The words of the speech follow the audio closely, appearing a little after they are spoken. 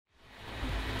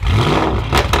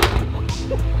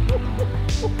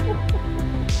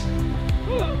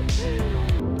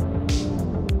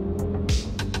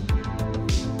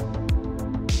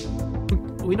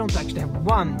we don't actually have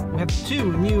one, we have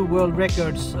two new world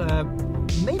records,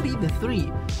 maybe even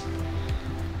three.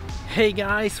 Hey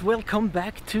guys, welcome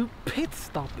back to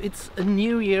Pitstop. It's a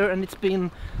new year and it's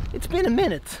been a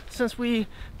minute since we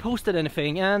posted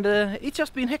anything, and it's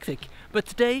just been hectic. But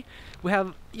today we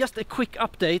have just a quick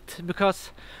update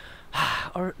because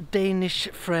our Danish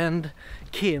friend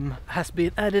Kim has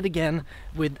been at it again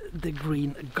with the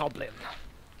green Goblin.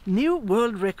 New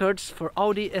world records for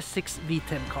Audi S6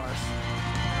 V10 cars.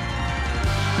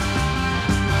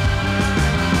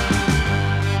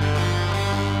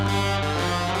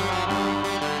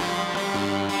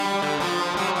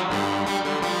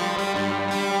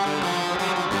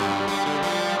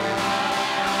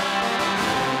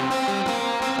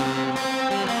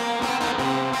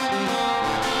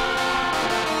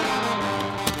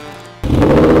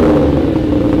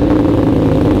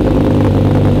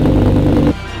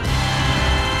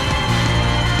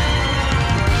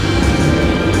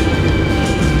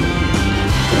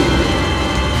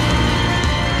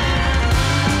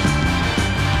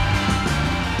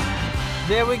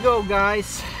 There we go,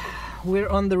 guys, we're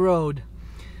on the road.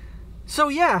 So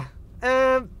yeah,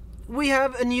 we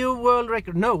have a new world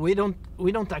record. No, we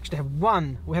don't actually have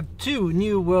one, we have two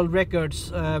new world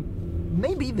records,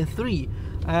 maybe even three,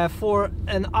 for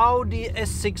an Audi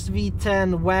S6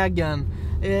 V10 wagon,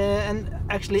 and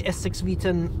actually S6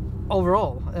 V10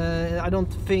 overall. I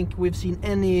don't think we've seen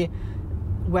any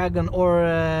wagon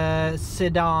or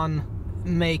sedan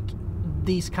make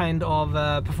these kind of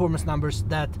performance numbers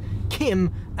that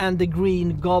Kim and the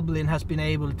green Goblin has been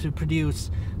able to produce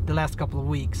the last couple of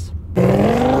weeks.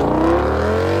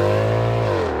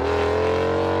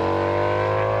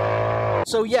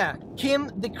 So yeah, Kim,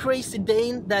 the crazy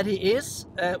Dane that he is,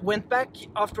 went back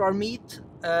after our meet,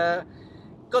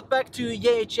 got back to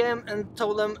JHM and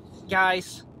told them,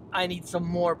 guys, I need some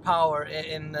more power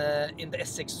in the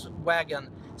S6 wagon.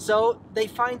 So they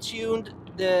fine-tuned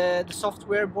the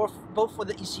software both for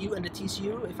the ECU and the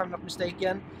TCU, if I'm not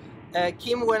mistaken.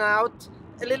 Kim went out,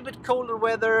 a little bit colder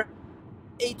weather,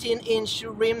 18-inch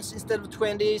rims instead of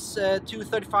 20s,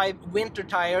 235 winter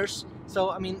tires, so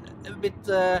I mean a bit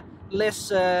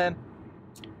less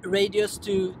radius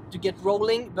to get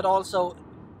rolling, but also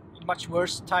much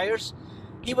worse tires.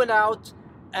 He went out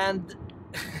and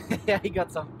he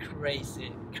got some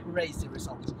crazy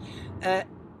results.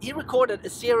 He recorded a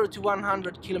 0 to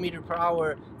 100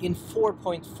 km/h in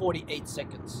 4.48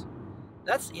 seconds.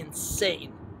 That's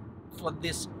insane for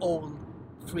this old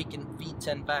freaking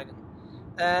V10 wagon.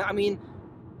 I mean,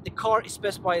 the car is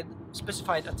specified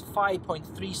at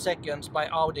 5.3 seconds by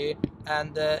Audi,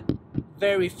 and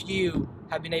very few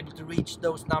have been able to reach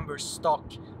those numbers stock.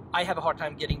 I have a hard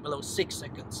time getting below 6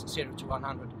 seconds, 0 to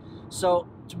 100. So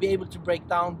to be able to break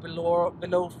down below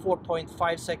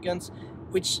 4.5 seconds,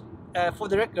 which for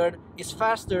the record is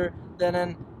faster than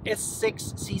an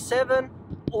S6 C7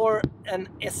 or an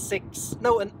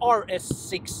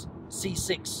RS6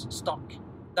 C6 stock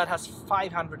that has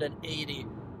 580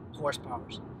 horsepower.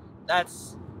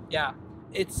 That's, yeah,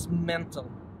 it's mental.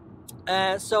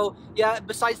 So yeah,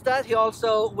 besides that, he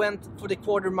also went for the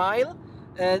quarter mile.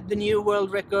 The new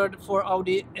world record for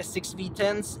Audi S6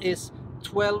 V10s is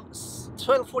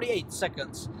 12:48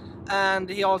 seconds, and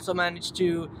he also managed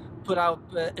to put out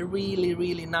a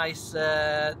really nice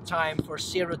time for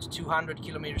 0 to 200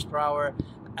 km/h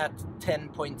at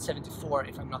 10.74,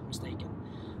 if I'm not mistaken.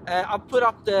 I'll put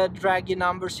up the draggy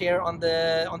numbers here on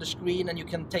the screen, and you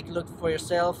can take a look for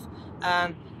yourself.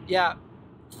 And yeah,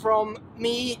 from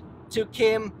me to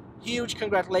Kim, huge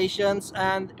congratulations,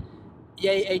 and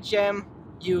JHM,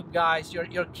 you guys,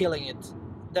 you're killing it.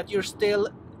 That you're still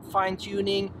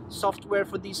fine-tuning software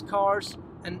for these cars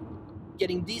and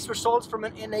getting these results from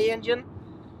an NA engine,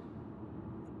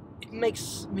 it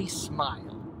makes me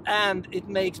smile, and it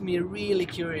makes me really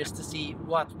curious to see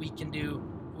what we can do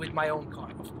with my own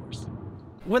car, of course.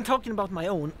 When talking about my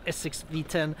own S6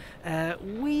 V10,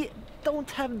 we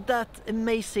don't have that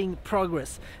amazing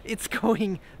progress. It's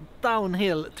going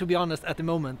downhill, to be honest, at the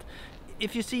moment.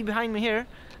 If you see behind me here,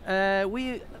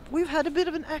 we've had a bit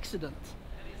of an accident.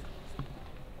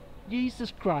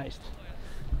 Jesus Christ.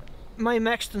 My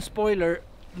Maxton spoiler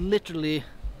literally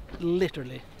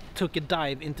took a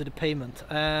dive into the pavement.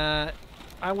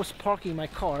 I was parking my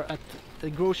car at the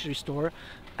grocery store,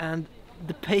 and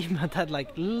the pavement had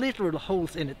like literal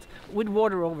holes in it with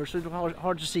water over, so it was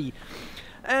hard to see.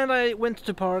 And I went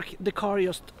to park, the car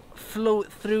just flew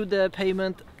through the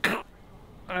pavement,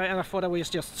 and I thought I was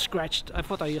just scratched. I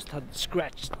thought I just had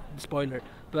scratched the spoiler,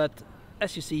 but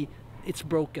as you see, it's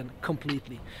broken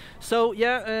completely. So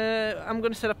yeah, I'm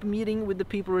gonna set up a meeting with the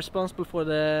people responsible for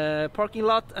the parking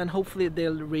lot, and hopefully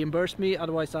they'll reimburse me,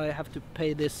 otherwise I have to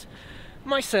pay this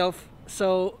myself.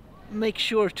 So make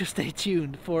sure to stay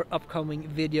tuned for upcoming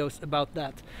videos about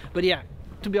that. But yeah,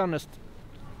 to be honest,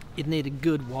 it needs a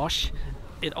good wash.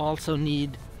 It also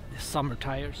needs summer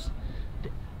tires. The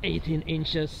 18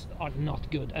 inches are not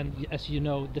good, and as you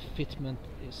know, the fitment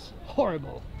is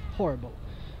horrible.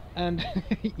 And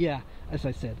yeah, as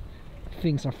I said,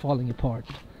 things are falling apart.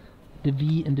 The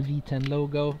V and the V10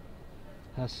 logo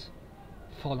has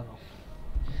fallen off.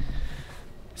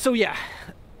 So yeah,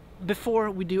 before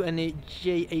we do any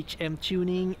JHM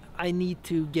tuning, I need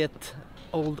to get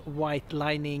old white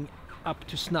lining up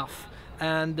to snuff.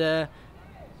 And to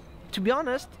be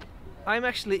honest, I'm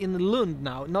actually in Lund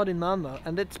now, not in Malmö,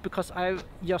 and that's because I've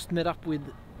just met up with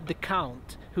the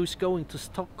Count, who's going to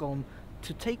Stockholm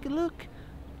to take a look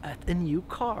at a new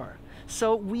car.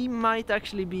 So we might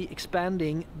actually be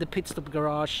expanding the Pitstop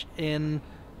garage in,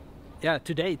 yeah,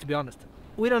 today, to be honest.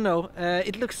 We don't know.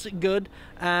 It looks good,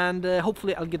 and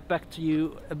hopefully I'll get back to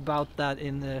you about that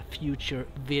in a future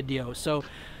video. So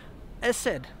as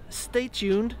said, stay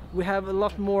tuned. We have a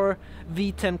lot more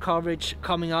V10 coverage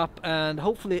coming up, and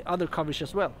hopefully other coverage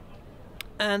as well.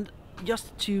 And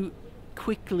just to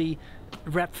quickly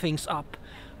wrap things up,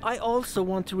 I also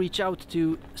want to reach out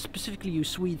to specifically you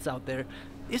Swedes out there.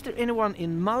 Is there anyone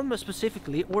in Malmö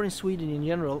specifically, or in Sweden in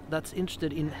general, that's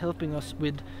interested in helping us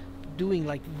with doing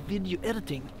like video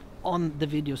editing on the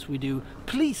videos we do?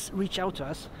 Please reach out to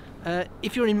us.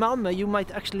 If you're in Malmö, you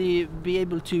might actually be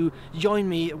able to join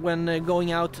me when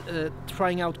going out,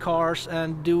 trying out cars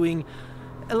and doing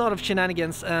a lot of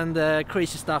shenanigans and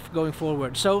crazy stuff going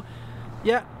forward. So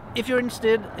yeah, if you're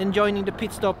interested in joining the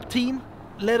Pitstop team,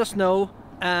 let us know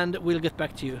and we'll get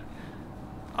back to you.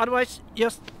 Otherwise,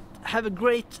 just have a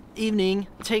great evening,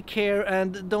 take care,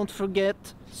 and don't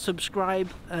forget,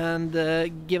 subscribe and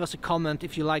give us a comment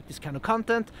if you like this kind of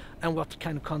content and what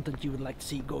kind of content you would like to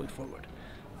see going forward.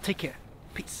 Take care.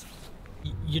 Peace.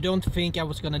 You don't think I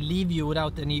was gonna leave you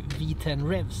without any V10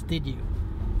 revs, did you?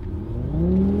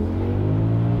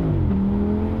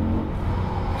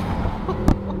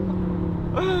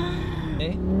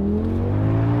 Hey?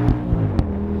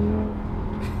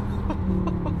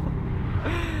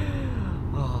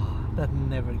 Oh, that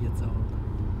never gets old.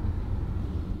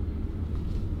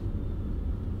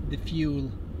 The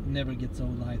fuel never gets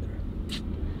old either.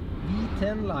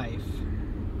 V10 life.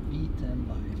 V10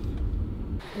 life.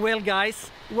 Well guys,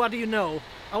 what do you know?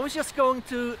 I was just going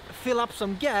to fill up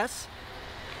some gas,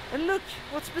 and look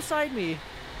what's beside me.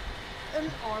 An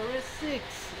RS6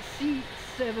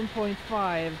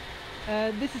 C7.5.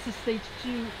 This is a stage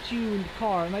 2 tuned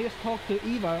car, and I just talked to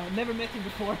Ivar. I've never met him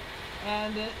before.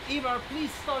 And Ivar,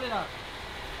 please start it up.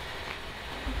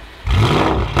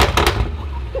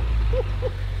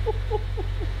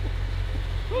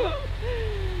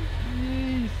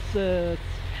 Jesus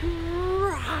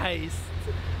Christ!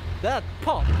 That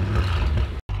pop! Look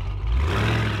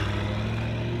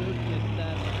at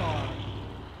that car.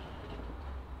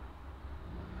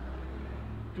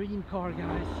 Dream car,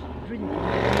 guys. Dream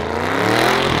car.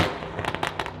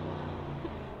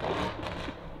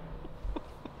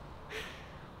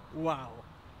 Wow.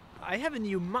 I have a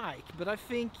new mic, but I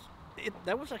think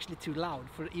that was actually too loud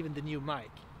for even the new mic.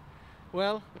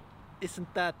 Well,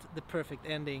 isn't that the perfect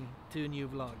ending to a new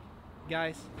vlog?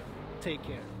 Guys, take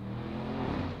care.